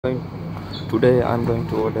Today I'm going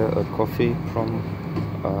to order a coffee from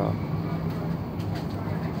uh,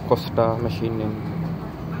 Costa machine in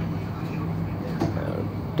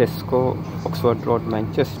Tesco, Oxford Road,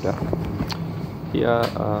 Manchester. Here,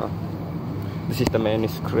 this is the main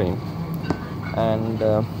screen, and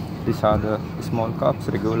these are the small cups,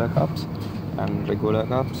 regular cups, and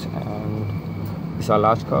these are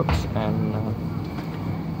large cups, and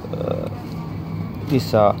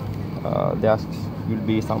these are there will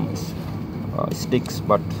be some sticks,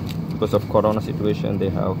 but because of corona situation they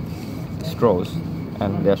have straws,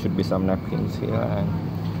 and there should be some napkins here. And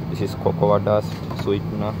this is cocoa dust,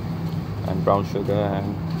 sweetener, and brown sugar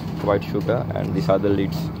and white sugar, and these are the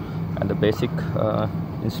lids. And the basic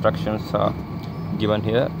instructions are given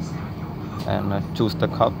here. And choose the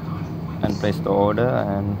cup and place the order,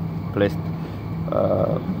 and place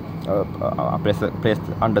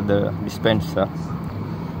under the dispenser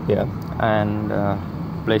here, and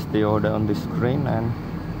place the order on the screen and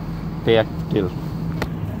pay at till.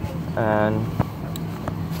 And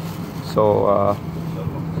so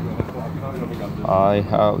I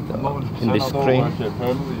have in the screen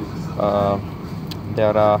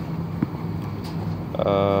there are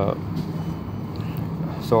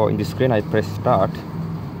so in the screen I press start,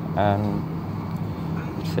 and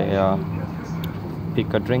say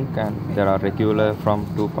pick a drink, and there are regular from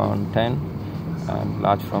 £2.10 and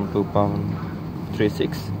large from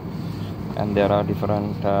 £2.36, and there are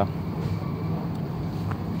different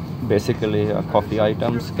basically coffee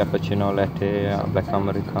items: cappuccino, latte, black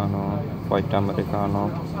americano, white americano,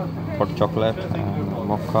 hot chocolate, and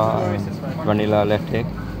mocha, and vanilla latte,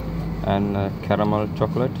 and caramel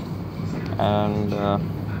chocolate. And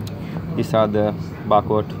these are the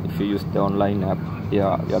barcode. If you use the online app, you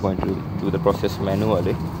are going to do the process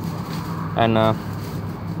manually. And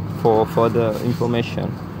for further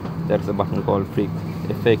information, there is a button called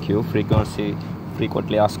FAQ,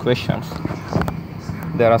 frequently asked questions.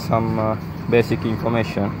 There are some basic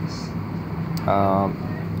information,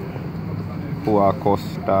 who are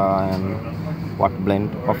Costa, and what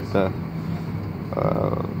blend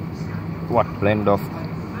of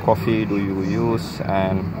coffee do you use,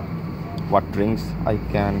 and what drinks I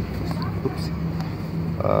can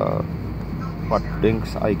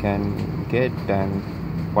get, and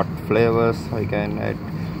what flavors I can add,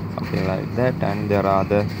 something like that. And there are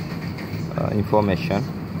other information,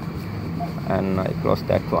 and I close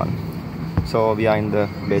that one. So we are in the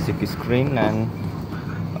basic screen, and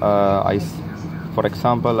for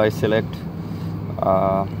example, I select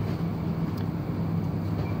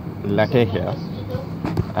latte here,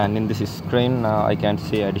 and in this screen I can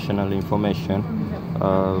see additional information,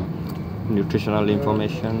 nutritional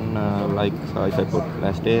information, like if I put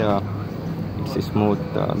latte, it's smooth.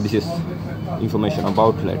 This is information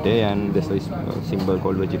about latte, and there's a symbol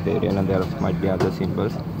called vegetarian, and there might be other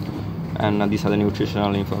symbols. And these are the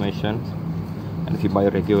nutritional information. And if you buy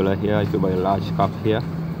regular here, if you buy a large cup here,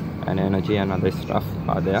 and energy and other stuff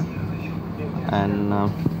are there. And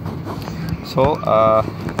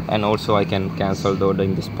and also I can cancel the order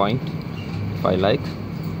in this point if I like.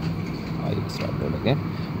 I start it again,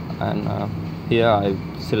 and here I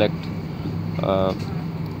select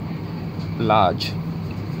large,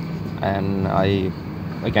 and I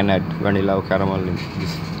can add vanilla or caramel in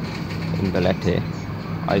the latte.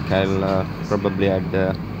 I can probably add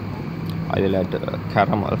I will add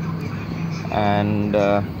caramel. And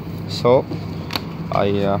so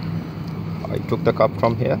I took the cup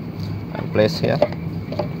from here and placed here,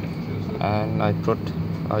 and I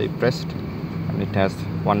pressed, and it has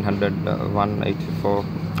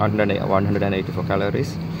 184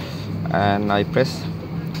 calories, and I press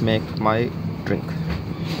make my drink.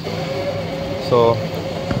 So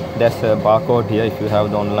there's a barcode here if you have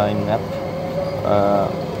the online app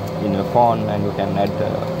in your phone, and you can add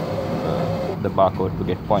the barcode to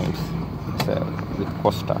get points. It's with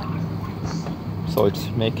Costa. So it's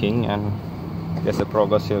making, and there's a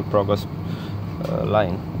progress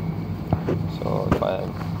line. So if I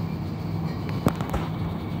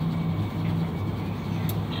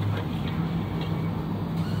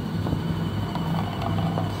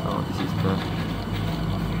this is the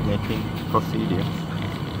making procedure.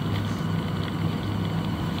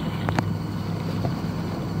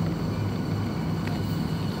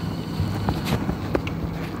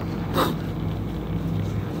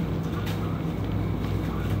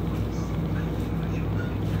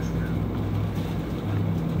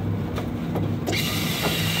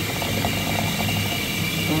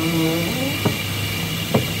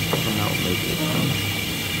 Now make it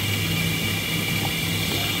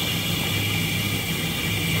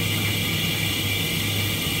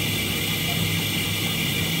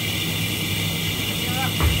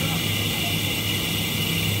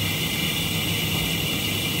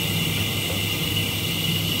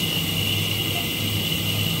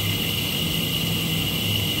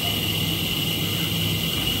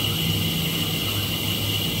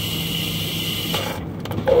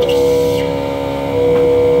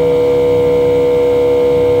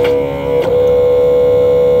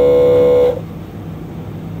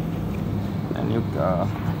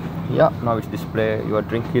now it's display your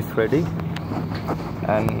drink is ready,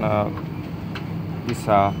 and these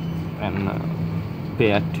are and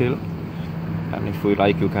pay at till, and if you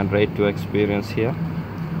like you can rate your experience here.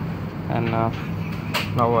 And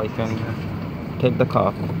now I can take the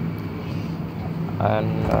car,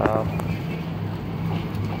 and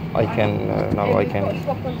I can now I can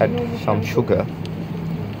add some sugar.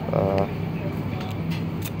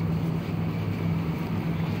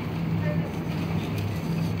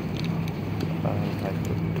 I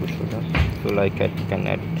put 2 sugar. If you like it, you can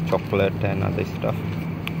add chocolate and other stuff.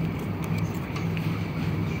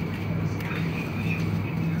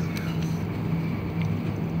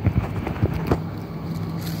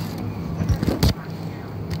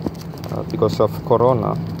 Because of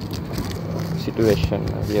Corona situation,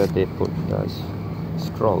 here they put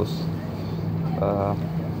straws.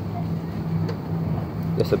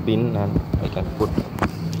 There's a bin, and I can put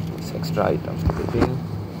this extra items to the bin.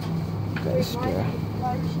 Guys,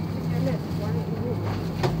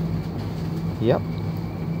 yep.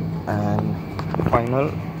 And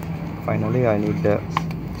finally I need the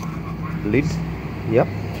lid. Yep.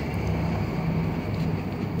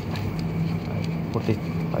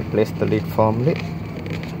 I place the lid firmly.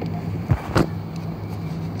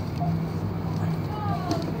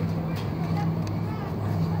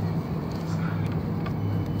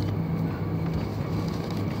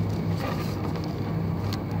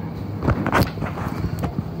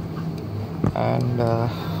 And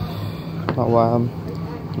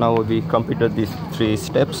now we completed these 3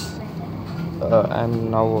 steps,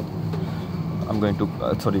 and now I'm going to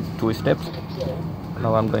 2 steps.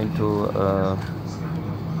 Now I'm going to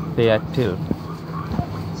pay at till,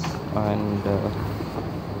 and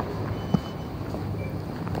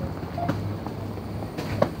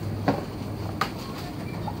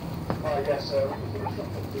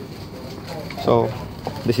so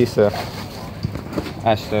this is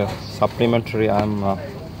as a supplementary. I'm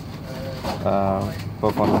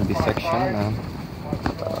performing this section.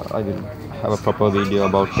 I will have a proper video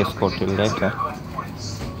about Costa till later.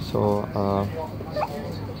 So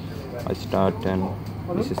I start, and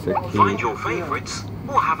this is the key. Find your favorites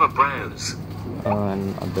or have a browse.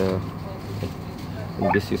 And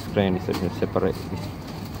this is screen is in separate.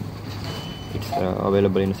 It's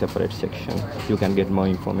available in a separate section. You can get more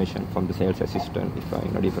information from the sales assistant if I'm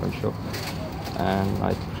in a different shop. And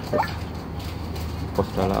I press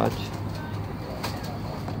Costa large.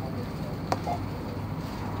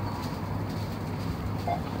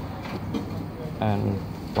 And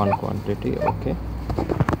 1 quantity, okay.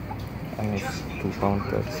 And it's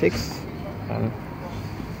 £2.36, and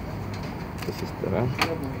this is the run.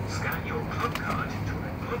 Scan your club card to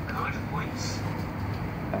club card points.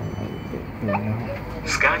 And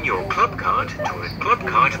Scan your club card to club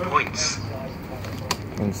card points.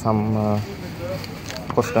 in some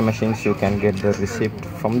Costa machines you can get the receipt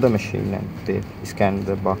from the machine, and they scan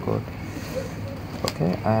the barcode.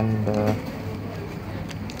 Okay, and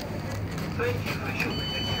Thank you for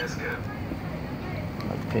shopping at Tesco.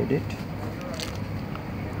 I paid it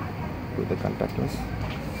with the contactless.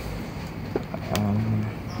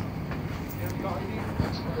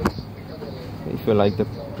 If you like the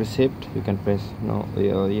receipt, you can press no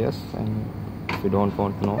or yes, and if you don't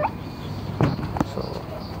want no, so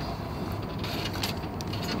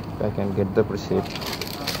I can get the receipt.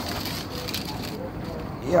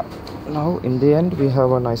 Yeah, now in the end we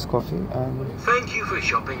have a nice coffee, and Thank you for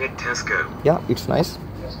shopping at Tesco. yeah, it's nice.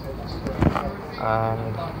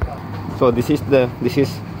 And so this is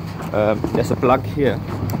there's a plug here,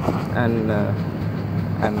 and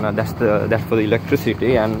that's for the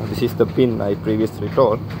electricity, and this is the pin I previously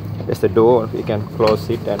told. There's a door, we can close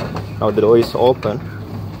it, and now the door is open.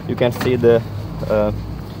 You can see the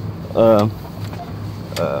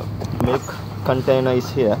milk container is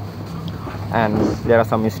here, and there are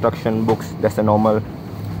some instruction books. That's a normal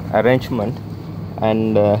arrangement,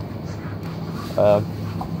 and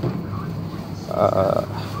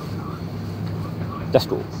just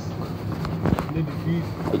to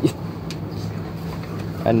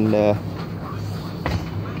and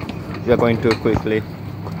we are going to quickly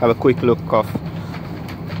have a quick look of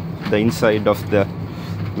the inside of the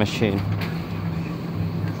machine,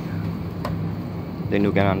 then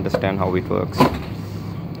you can understand how it works.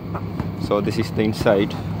 So this is the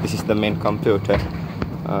inside, this is the main computer.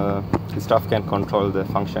 The staff can control the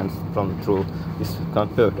functions through this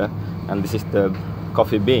computer, and this is the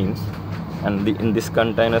coffee beans, and in these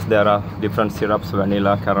containers there are different syrups,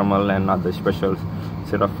 vanilla, caramel, and other special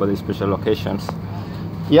syrup for the special occasions.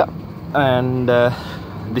 Yeah, and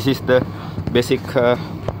this is the basic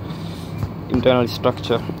internal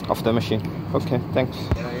structure of the machine. Okay, thanks.